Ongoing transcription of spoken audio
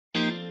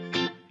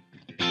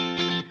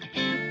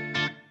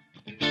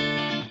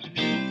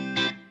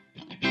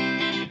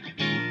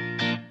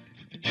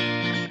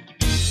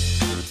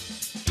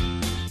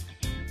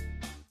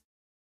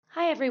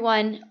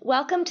everyone.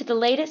 Welcome to the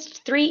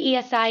latest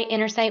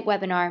 3esi-Enersight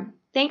webinar.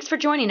 Thanks for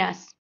joining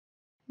us.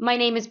 My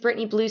name is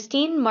Brittany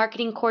Bluestein,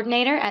 Marketing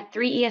Coordinator at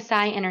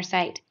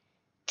 3esi-Enersight.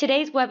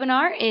 Today's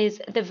webinar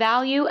is The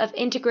Value of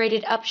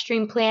Integrated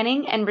Upstream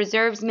Planning and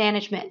Reserves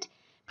Management,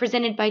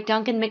 presented by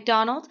Duncan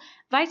McDonald,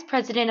 Vice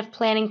President of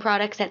Planning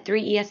Products at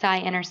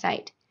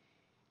 3esi-Enersight.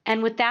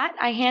 And with that,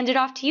 I hand it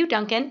off to you,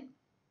 Duncan.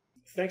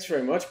 Thanks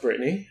very much,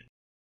 Brittany.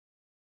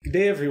 Good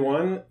day,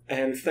 everyone,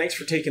 and thanks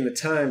for taking the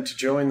time to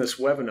join this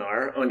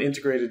webinar on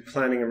integrated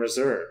planning and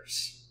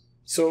reserves.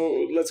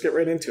 So let's get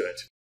right into it.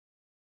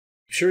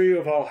 I'm sure you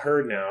have all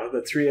heard now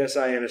that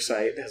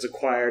 3esi-Enersight has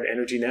acquired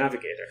Energy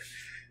Navigator.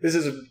 This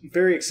is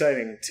very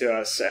exciting to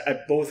us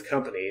at both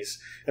companies,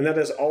 and that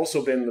has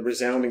also been the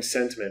resounding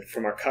sentiment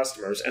from our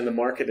customers and the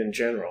market in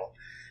general,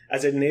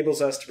 as it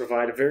enables us to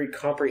provide a very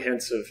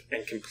comprehensive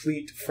and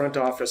complete front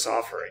office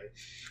offering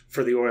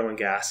for the oil and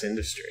gas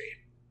industry.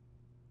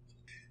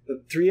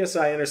 The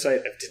 3esi-Enersight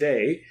of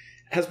today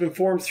has been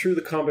formed through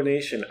the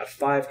combination of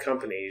 5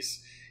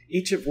 companies,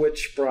 each of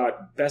which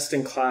brought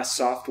best-in-class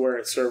software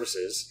and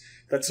services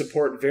that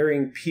support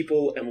varying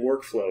people and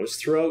workflows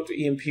throughout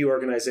E&P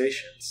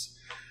organizations.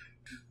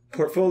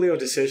 Portfolio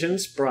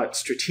Decisions brought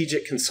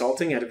strategic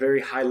consulting at a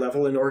very high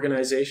level in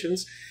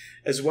organizations,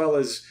 as well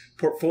as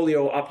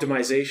portfolio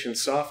optimization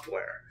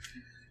software.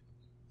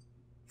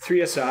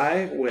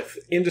 3SI, with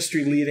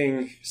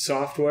industry-leading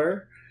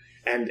software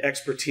and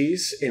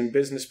expertise in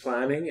business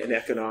planning and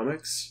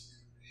economics.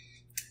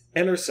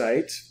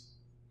 Enersight,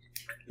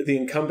 the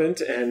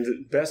incumbent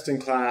and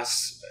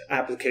best-in-class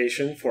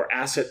application for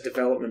asset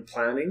development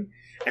planning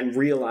and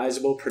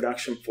realizable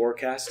production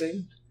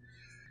forecasting.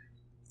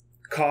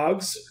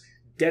 COGS,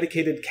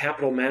 dedicated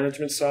capital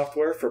management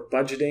software for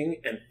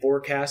budgeting and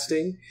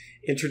forecasting,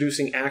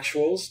 introducing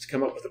actuals to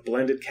come up with a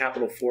blended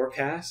capital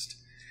forecast.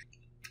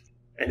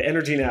 And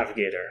Energy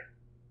Navigator,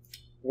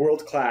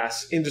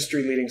 world-class,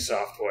 industry-leading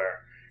software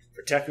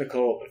for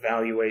technical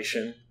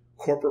evaluation,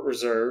 corporate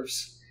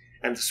reserves,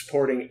 and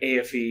supporting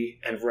AFE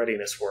and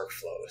readiness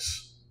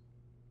workflows.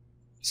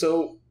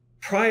 So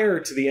prior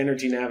to the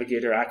Energy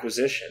Navigator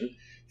acquisition,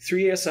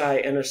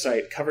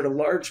 3esi-Enersight covered a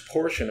large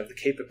portion of the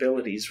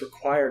capabilities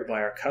required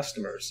by our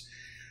customers.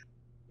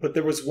 But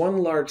there was one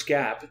large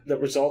gap that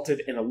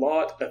resulted in a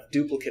lot of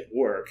duplicate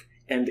work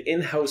and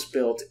in-house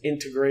built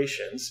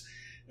integrations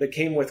that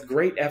came with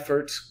great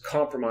effort,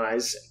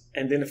 compromise,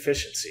 and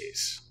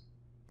inefficiencies.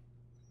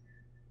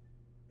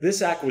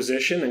 This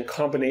acquisition and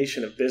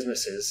combination of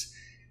businesses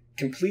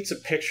completes a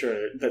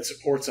picture that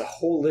supports a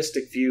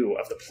holistic view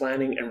of the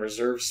planning and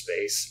reserve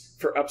space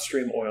for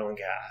upstream oil and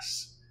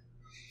gas.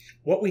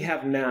 What we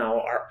have now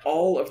are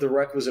all of the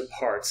requisite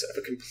parts of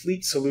a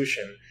complete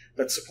solution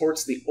that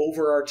supports the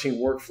overarching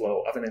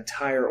workflow of an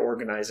entire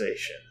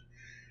organization.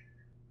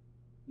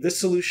 This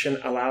solution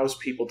allows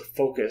people to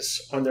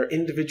focus on their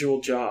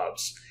individual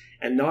jobs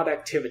and not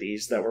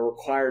activities that were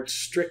required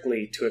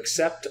strictly to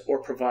accept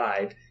or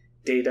provide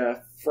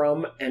data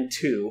from and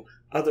to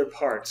other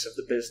parts of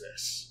the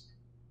business.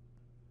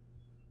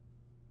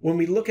 When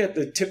we look at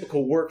the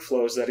typical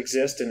workflows that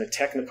exist in a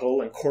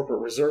technical and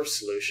corporate reserve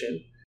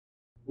solution,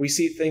 we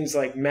see things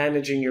like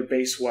managing your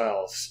base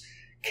wells,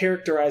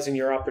 characterizing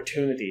your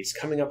opportunities,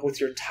 coming up with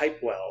your type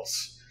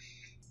wells,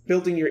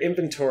 building your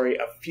inventory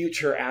of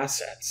future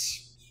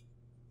assets,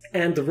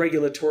 and the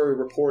regulatory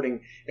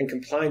reporting and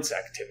compliance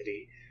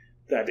activity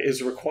that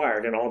is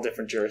required in all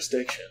different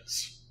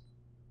jurisdictions.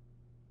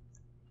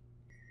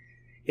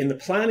 In the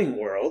planning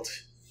world,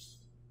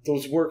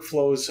 those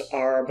workflows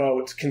are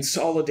about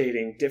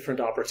consolidating different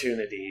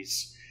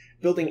opportunities,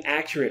 building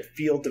accurate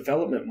field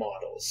development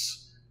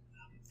models,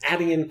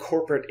 adding in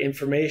corporate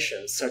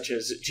information such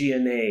as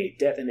G&A,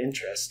 debt and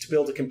interest to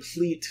build a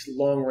complete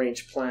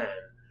long-range plan,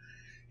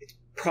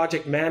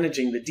 project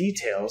managing the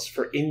details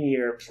for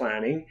in-year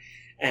planning,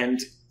 and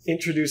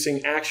introducing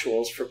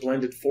actuals for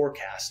blended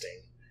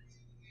forecasting.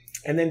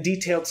 And then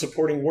detailed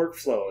supporting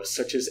workflows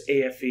such as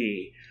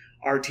AFE,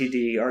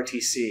 RTD,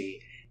 RTC,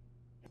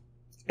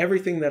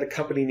 everything that a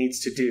company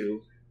needs to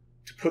do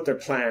to put their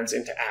plans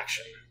into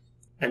action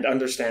and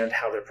understand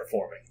how they're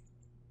performing.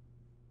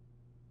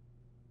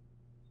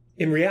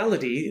 In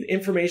reality,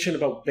 information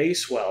about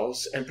base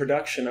wells and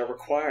production are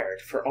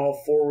required for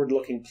all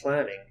forward-looking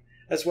planning,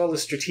 as well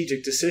as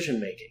strategic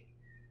decision-making.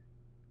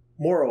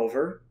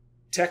 Moreover,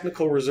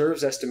 technical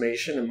reserves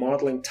estimation and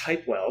modeling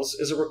type wells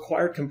is a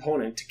required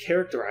component to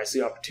characterize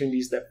the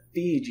opportunities that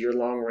feed your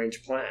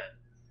long-range plan.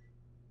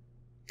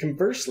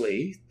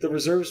 Conversely, the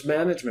reserves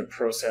management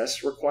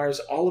process requires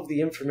all of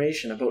the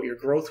information about your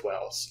growth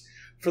wells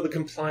for the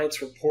compliance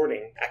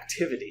reporting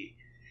activity,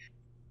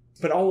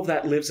 but all of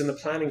that lives in the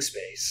planning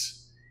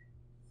space.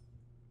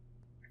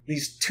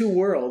 These two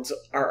worlds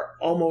are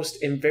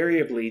almost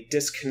invariably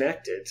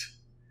disconnected,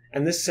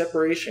 and this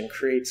separation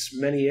creates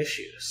many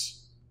issues.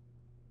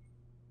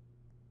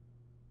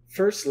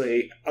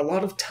 Firstly, a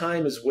lot of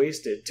time is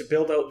wasted to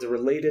build out the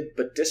related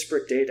but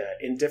disparate data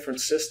in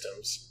different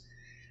systems,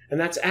 and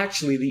that's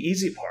actually the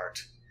easy part.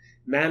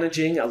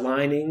 managing,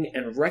 aligning,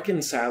 and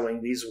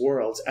reconciling these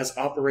worlds as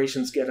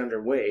operations get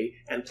underway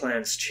and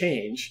plans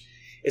change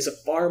is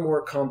a far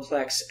more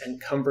complex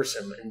and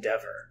cumbersome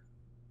endeavor.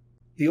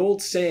 The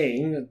old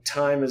saying,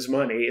 time is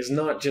money, is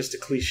not just a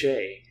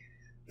cliche.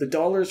 The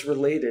dollars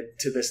related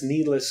to this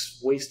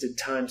needless, wasted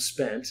time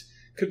spent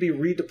could be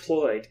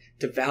redeployed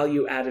to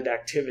value-added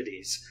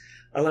activities,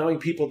 allowing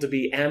people to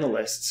be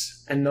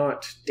analysts and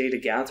not data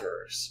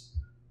gatherers.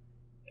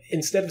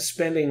 Instead of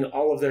spending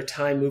all of their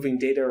time moving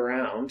data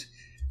around,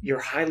 your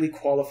highly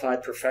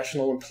qualified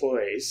professional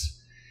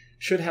employees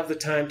should have the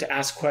time to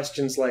ask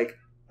questions like,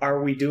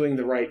 are we doing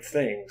the right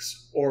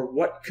things? Or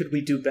what could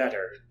we do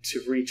better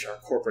to reach our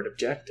corporate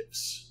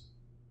objectives?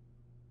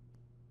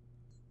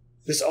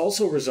 This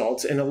also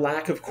results in a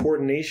lack of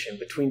coordination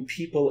between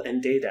people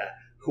and data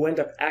who end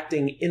up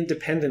acting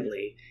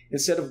independently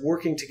instead of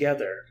working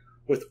together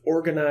with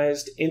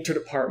organized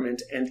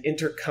interdepartment and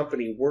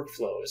intercompany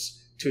workflows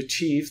to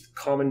achieve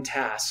common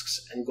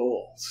tasks and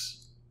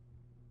goals.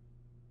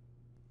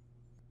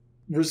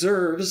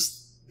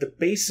 Reserves, the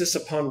basis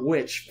upon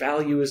which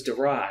value is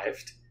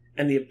derived,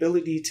 and the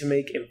ability to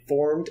make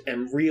informed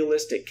and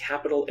realistic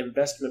capital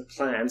investment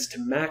plans to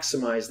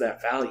maximize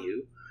that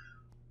value,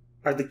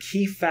 are the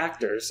key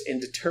factors in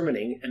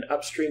determining an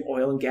upstream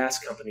oil and gas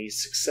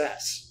company's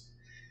success.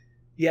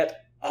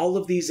 Yet, all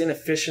of these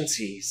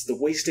inefficiencies, the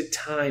wasted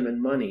time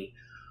and money,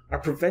 are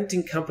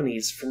preventing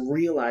companies from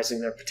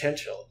realizing their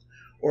potential,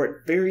 or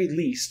at very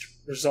least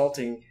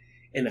resulting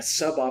in a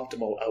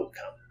suboptimal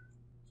outcome.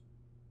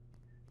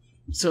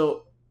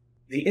 So,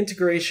 the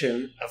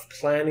integration of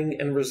planning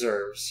and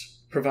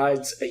reserves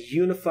provides a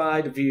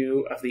unified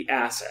view of the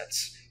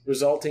assets,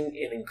 resulting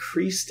in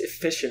increased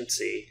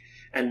efficiency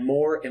and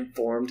more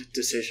informed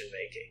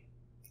decision-making.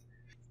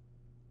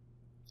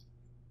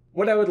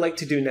 What I would like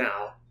to do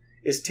now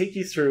is take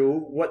you through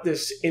what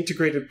this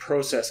integrated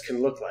process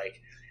can look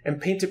like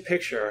and paint a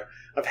picture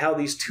of how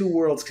these two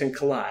worlds can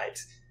collide,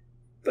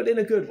 but in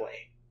a good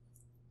way.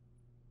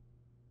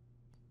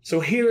 So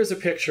here is a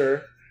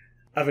picture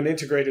of an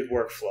integrated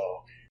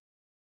workflow.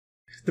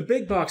 The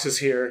big boxes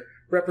here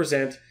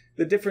represent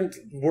the different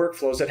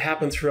workflows that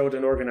happen throughout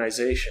an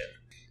organization.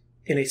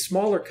 In a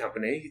smaller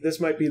company, this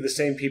might be the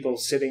same people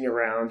sitting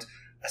around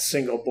a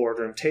single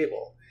boardroom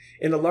table.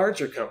 In a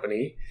larger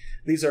company,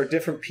 these are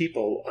different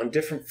people on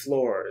different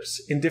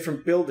floors, in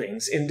different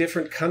buildings, in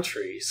different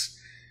countries,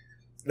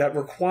 that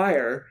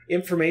require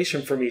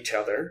information from each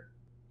other,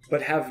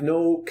 but have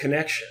no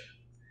connection.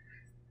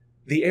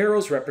 The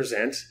arrows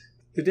represent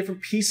the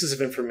different pieces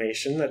of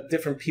information that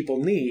different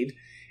people need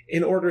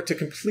in order to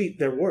complete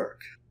their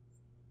work.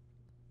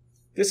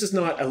 This is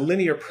not a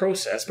linear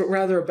process, but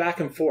rather a back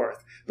and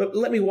forth. But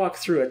let me walk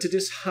through it to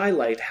just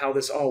highlight how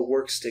this all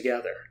works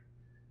together.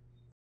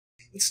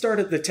 Let's start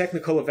at the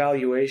technical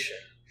evaluation,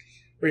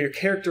 where you're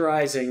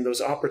characterizing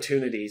those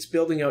opportunities,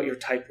 building out your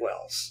type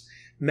wells,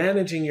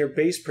 managing your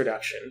base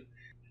production,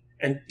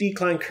 and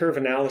decline curve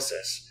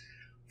analysis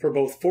for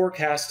both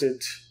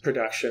forecasted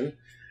production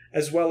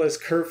as well as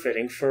curve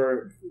fitting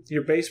for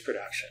your base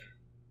production.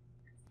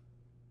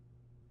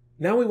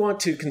 Now we want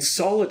to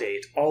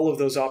consolidate all of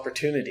those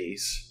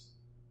opportunities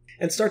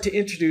and start to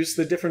introduce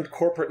the different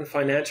corporate and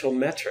financial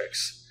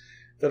metrics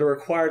that are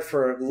required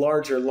for a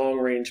larger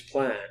long-range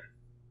plan.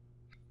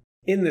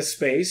 In this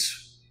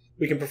space,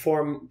 we can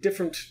perform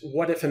different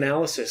what-if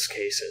analysis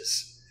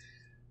cases,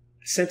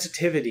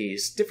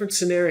 sensitivities, different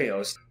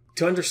scenarios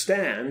to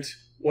understand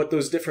what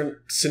those different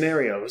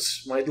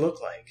scenarios might look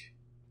like.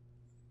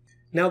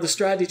 Now the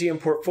strategy and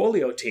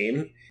portfolio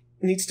team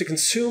needs to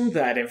consume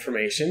that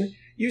information,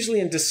 usually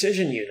in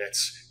decision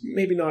units,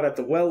 maybe not at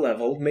the well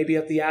level, maybe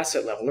at the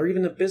asset level, or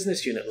even the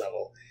business unit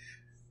level,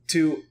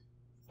 to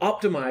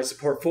optimize the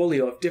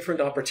portfolio of different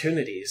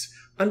opportunities,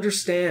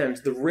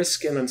 understand the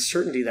risk and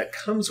uncertainty that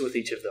comes with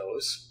each of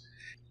those,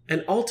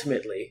 and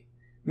ultimately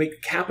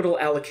make capital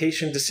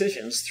allocation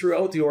decisions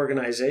throughout the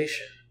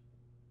organization.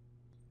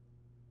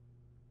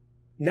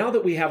 Now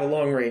that we have a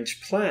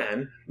long-range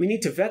plan, we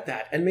need to vet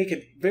that and make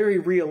it very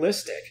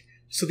realistic.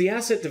 So the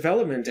asset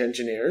development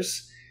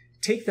engineers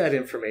take that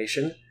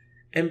information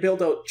and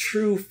build out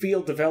true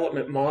field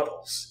development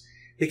models.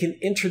 They can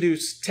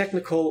introduce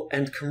technical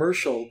and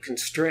commercial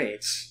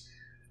constraints,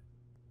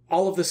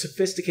 all of the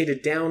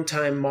sophisticated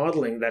downtime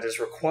modeling that is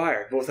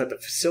required, both at the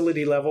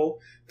facility level,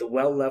 the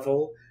well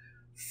level,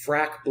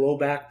 frac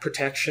blowback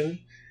protection,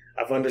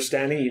 of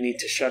understanding you need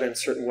to shut in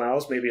certain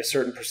wells, maybe a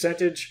certain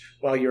percentage,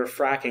 while you're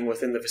fracking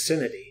within the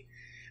vicinity.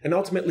 And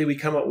ultimately we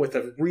come up with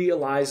a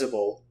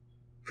realizable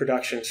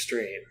production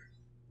stream.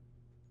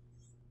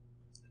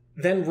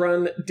 Then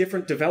run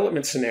different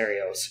development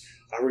scenarios.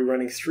 Are we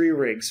running 3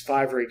 rigs,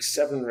 5 rigs,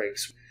 7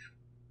 rigs?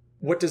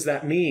 What does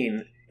that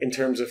mean in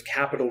terms of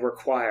capital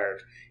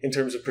required, in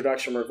terms of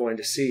production we're going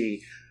to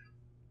see?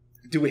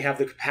 Do we have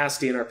the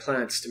capacity in our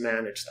plants to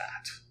manage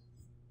that?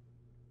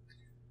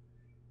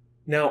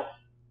 Now,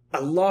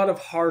 a lot of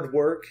hard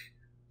work,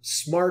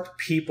 smart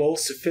people,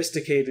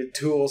 sophisticated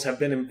tools have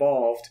been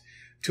involved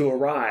to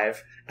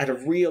arrive at a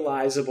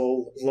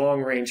realizable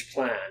long-range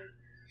plan.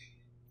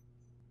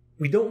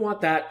 We don't want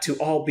that to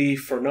all be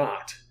for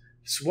naught.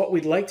 So what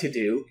we'd like to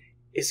do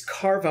is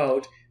carve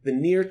out the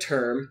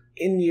near-term,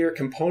 in-year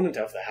component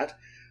of that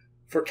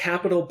for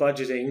capital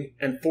budgeting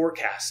and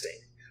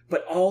forecasting,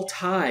 but all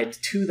tied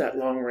to that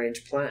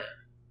long-range plan.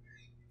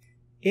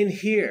 In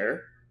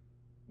here,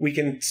 we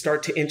can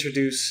start to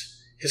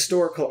introduce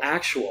historical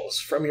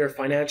actuals from your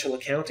financial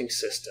accounting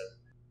system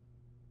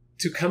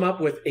to come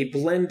up with a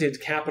blended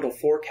capital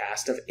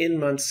forecast of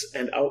in-months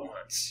and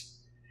out-months,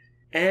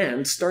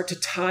 and start to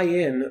tie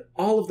in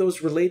all of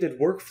those related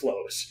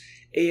workflows,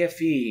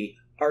 AFE,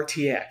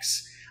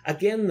 RTX,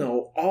 again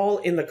though, all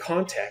in the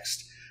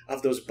context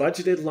of those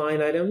budgeted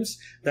line items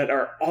that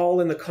are all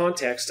in the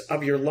context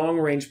of your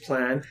long-range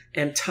plan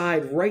and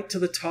tied right to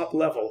the top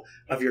level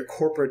of your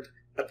corporate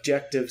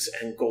objectives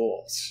and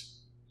goals.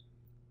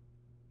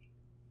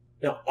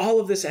 Now, all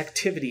of this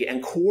activity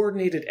and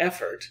coordinated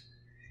effort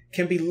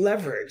can be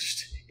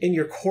leveraged in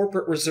your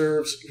corporate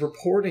reserves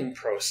reporting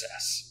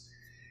process.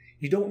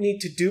 You don't need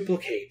to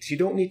duplicate. You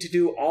don't need to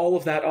do all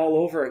of that all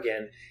over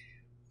again.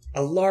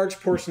 A large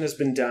portion has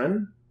been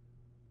done.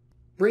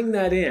 Bring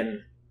that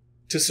in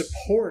to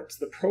support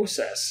the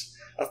process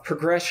of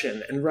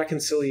progression and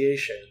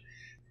reconciliation,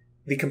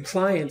 the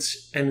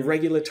compliance and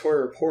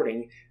regulatory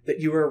reporting that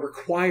you are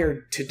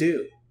required to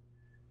do.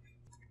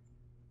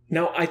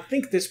 Now, I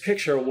think this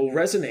picture will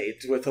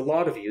resonate with a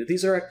lot of you.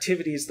 These are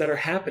activities that are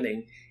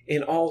happening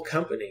in all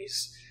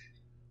companies.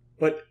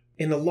 But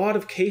in a lot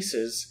of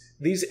cases,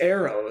 these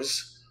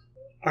arrows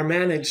are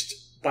managed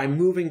by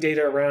moving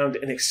data around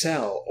in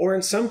Excel, or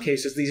in some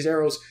cases, these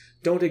arrows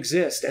don't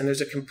exist, and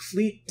there's a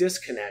complete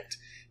disconnect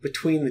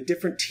between the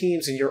different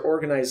teams in your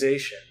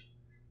organization.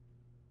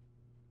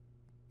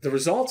 The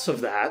results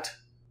of that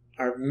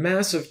are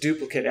massive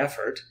duplicate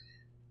effort,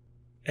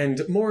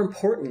 and more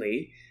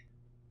importantly,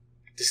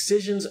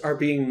 decisions are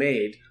being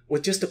made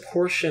with just a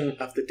portion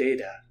of the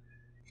data,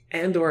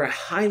 and or a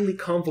highly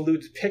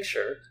convoluted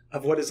picture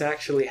of what is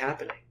actually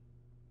happening.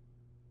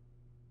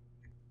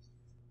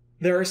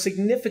 There are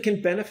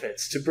significant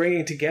benefits to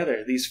bringing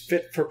together these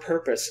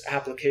fit-for-purpose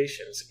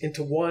applications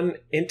into one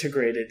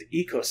integrated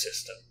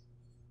ecosystem.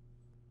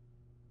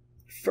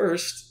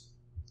 First,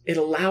 it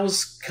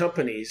allows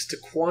companies to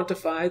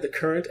quantify the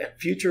current and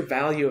future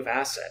value of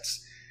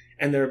assets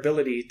and their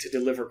ability to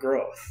deliver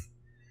growth.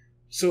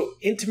 So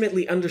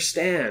intimately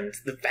understand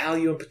the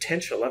value and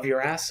potential of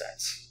your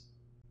assets.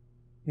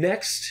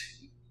 Next,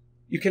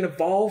 you can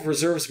evolve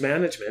reserves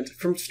management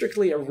from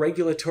strictly a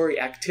regulatory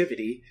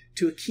activity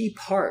to a key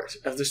part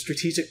of the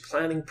strategic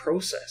planning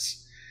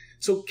process.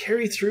 So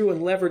carry through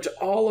and leverage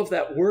all of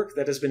that work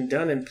that has been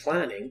done in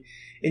planning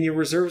in your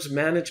reserves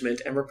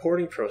management and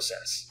reporting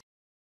process,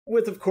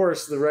 with, of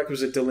course, the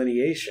requisite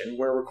delineation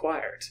where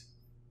required.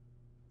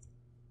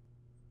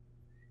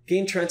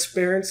 Gain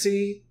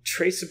transparency,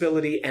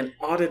 traceability, and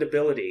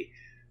auditability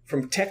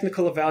from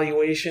technical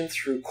evaluation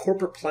through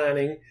corporate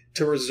planning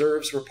to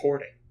reserves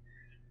reporting.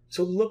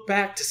 So look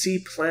back to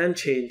see plan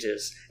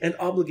changes and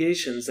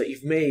obligations that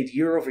you've made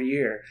year over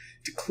year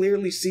to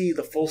clearly see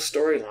the full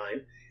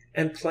storyline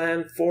and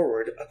plan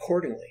forward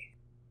accordingly.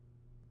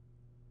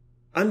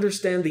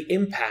 Understand the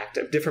impact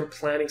of different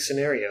planning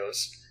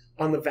scenarios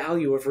on the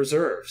value of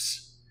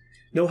reserves.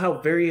 Know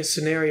how various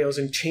scenarios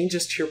and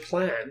changes to your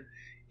plan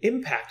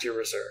impact your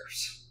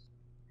reserves.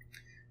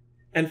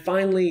 And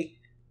finally,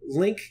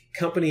 link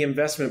company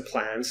investment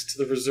plans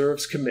to the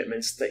reserves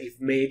commitments that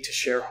you've made to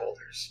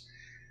shareholders.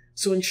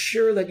 So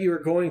ensure that you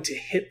are going to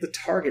hit the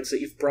targets that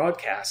you've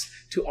broadcast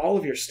to all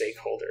of your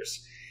stakeholders,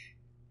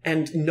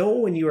 and know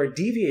when you are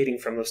deviating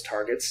from those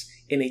targets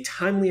in a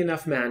timely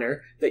enough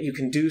manner that you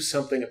can do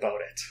something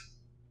about it.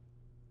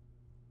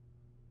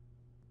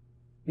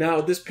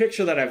 Now, this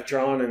picture that I've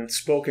drawn and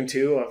spoken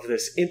to of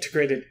this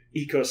integrated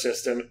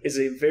ecosystem is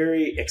a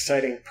very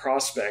exciting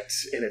prospect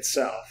in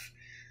itself.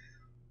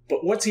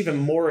 But what's even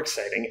more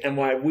exciting, and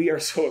why we are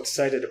so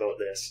excited about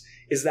this,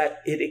 is that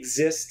it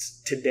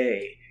exists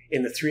today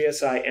in the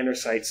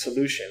 3esi-Enersight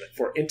solution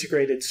for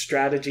integrated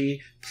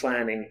strategy,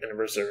 planning, and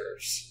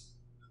reserves.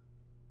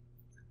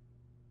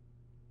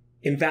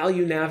 In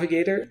Value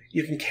Navigator,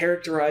 you can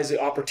characterize the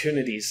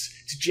opportunities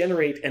to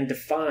generate and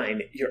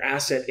define your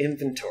asset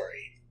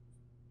inventory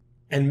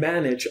and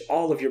manage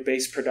all of your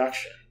base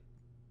production.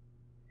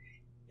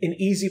 In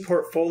Easy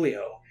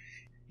Portfolio,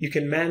 you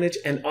can manage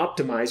and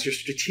optimize your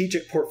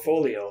strategic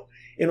portfolio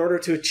in order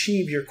to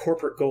achieve your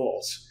corporate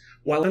goals,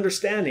 while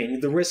understanding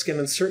the risk and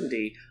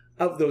uncertainty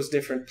of those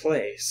different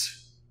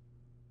plays.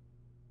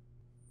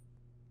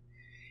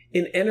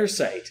 In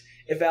Enersight,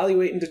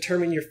 evaluate and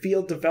determine your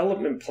field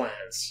development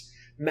plans.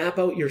 Map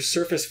out your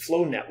surface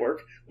flow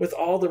network with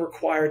all the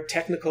required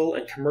technical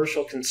and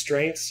commercial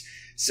constraints,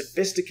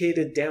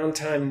 sophisticated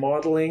downtime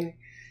modeling,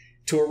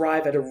 to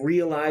arrive at a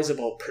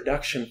realizable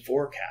production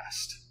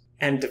forecast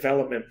and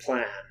development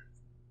plan.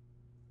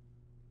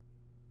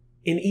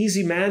 In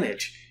Easy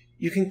Manage,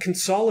 you can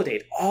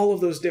consolidate all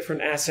of those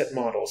different asset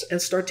models and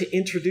start to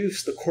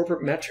introduce the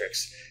corporate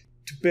metrics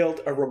to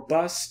build a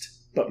robust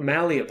but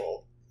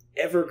malleable,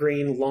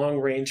 evergreen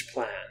long-range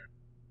plan.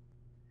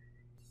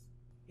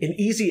 In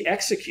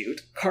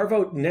Easy-Execute, carve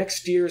out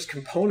next year's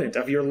component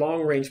of your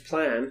long-range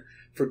plan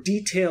for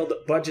detailed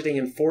budgeting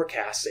and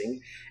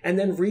forecasting, and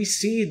then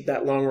reseed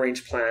that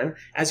long-range plan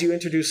as you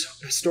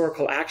introduce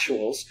historical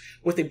actuals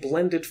with a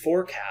blended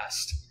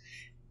forecast.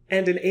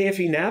 And in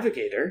AFE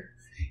Navigator,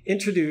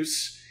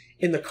 introduce,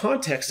 in the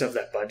context of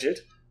that budget,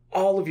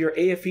 all of your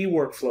AFE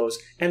workflows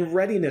and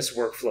readiness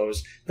workflows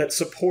that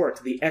support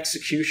the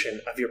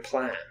execution of your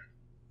plan.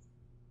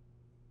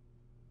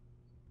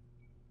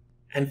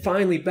 And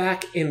finally,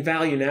 back in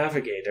Value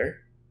Navigator,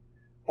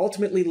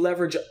 ultimately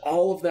leverage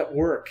all of that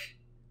work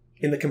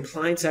in the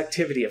compliance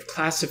activity of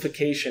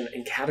classification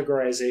and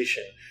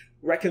categorization,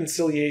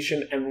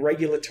 reconciliation and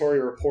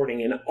regulatory reporting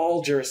in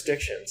all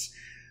jurisdictions,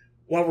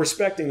 while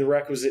respecting the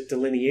requisite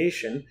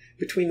delineation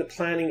between the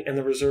planning and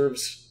the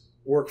reserves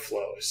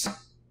workflows.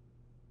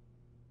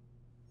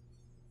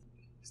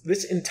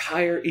 This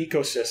entire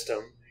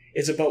ecosystem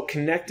is about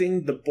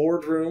connecting the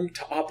boardroom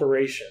to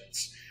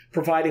operations,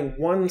 providing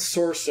one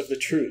source of the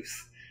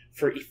truth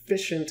for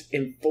efficient,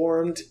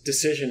 informed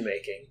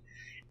decision-making,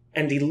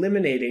 and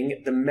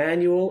eliminating the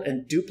manual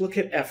and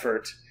duplicate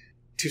effort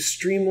to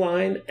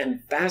streamline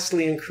and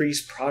vastly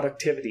increase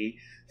productivity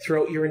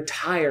throughout your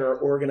entire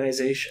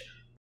organization.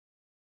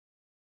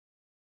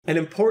 An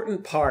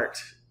important part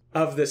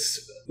of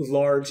this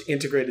large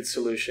integrated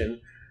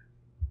solution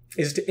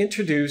is to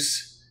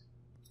introduce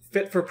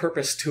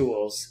fit-for-purpose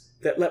tools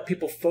that let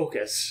people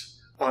focus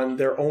on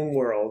their own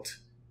world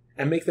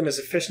and make them as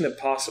efficient as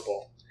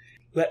possible.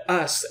 Let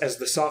us, as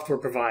the software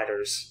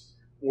providers,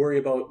 worry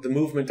about the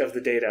movement of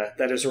the data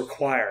that is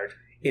required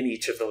in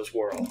each of those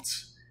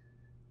worlds.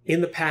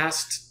 In the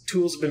past,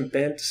 tools have been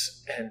bent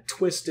and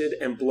twisted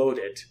and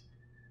bloated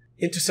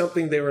into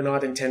something they were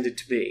not intended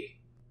to be.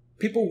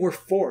 People were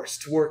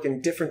forced to work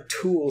in different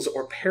tools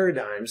or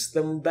paradigms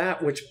than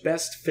that which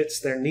best fits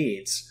their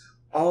needs,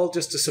 all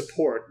just to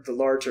support the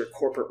larger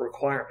corporate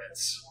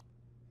requirements.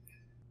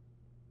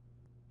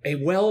 A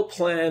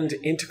well-planned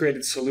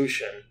integrated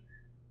solution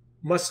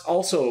must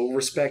also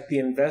respect the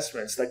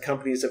investments that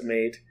companies have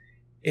made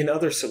in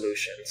other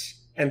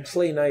solutions and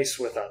play nice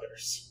with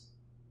others.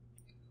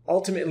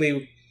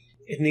 Ultimately,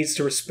 it needs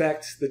to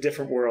respect the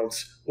different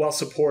worlds while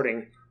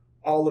supporting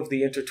all of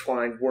the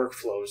intertwined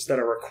workflows that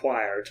are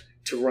required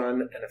to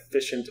run an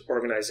efficient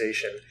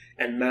organization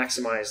and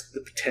maximize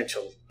the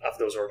potential of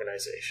those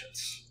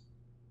organizations.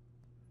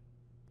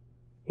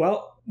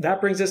 Well,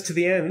 that brings us to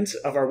the end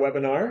of our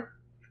webinar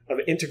of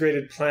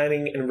integrated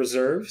planning and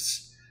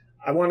reserves.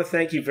 I want to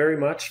thank you very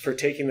much for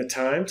taking the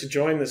time to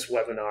join this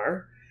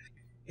webinar.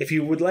 If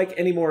you would like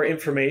any more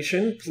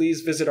information,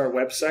 please visit our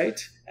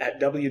website at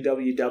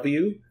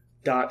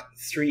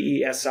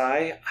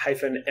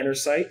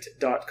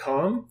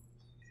www.3esi-Enersight.com.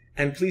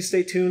 And please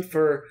stay tuned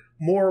for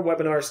more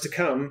webinars to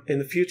come in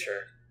the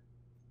future.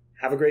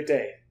 Have a great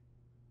day.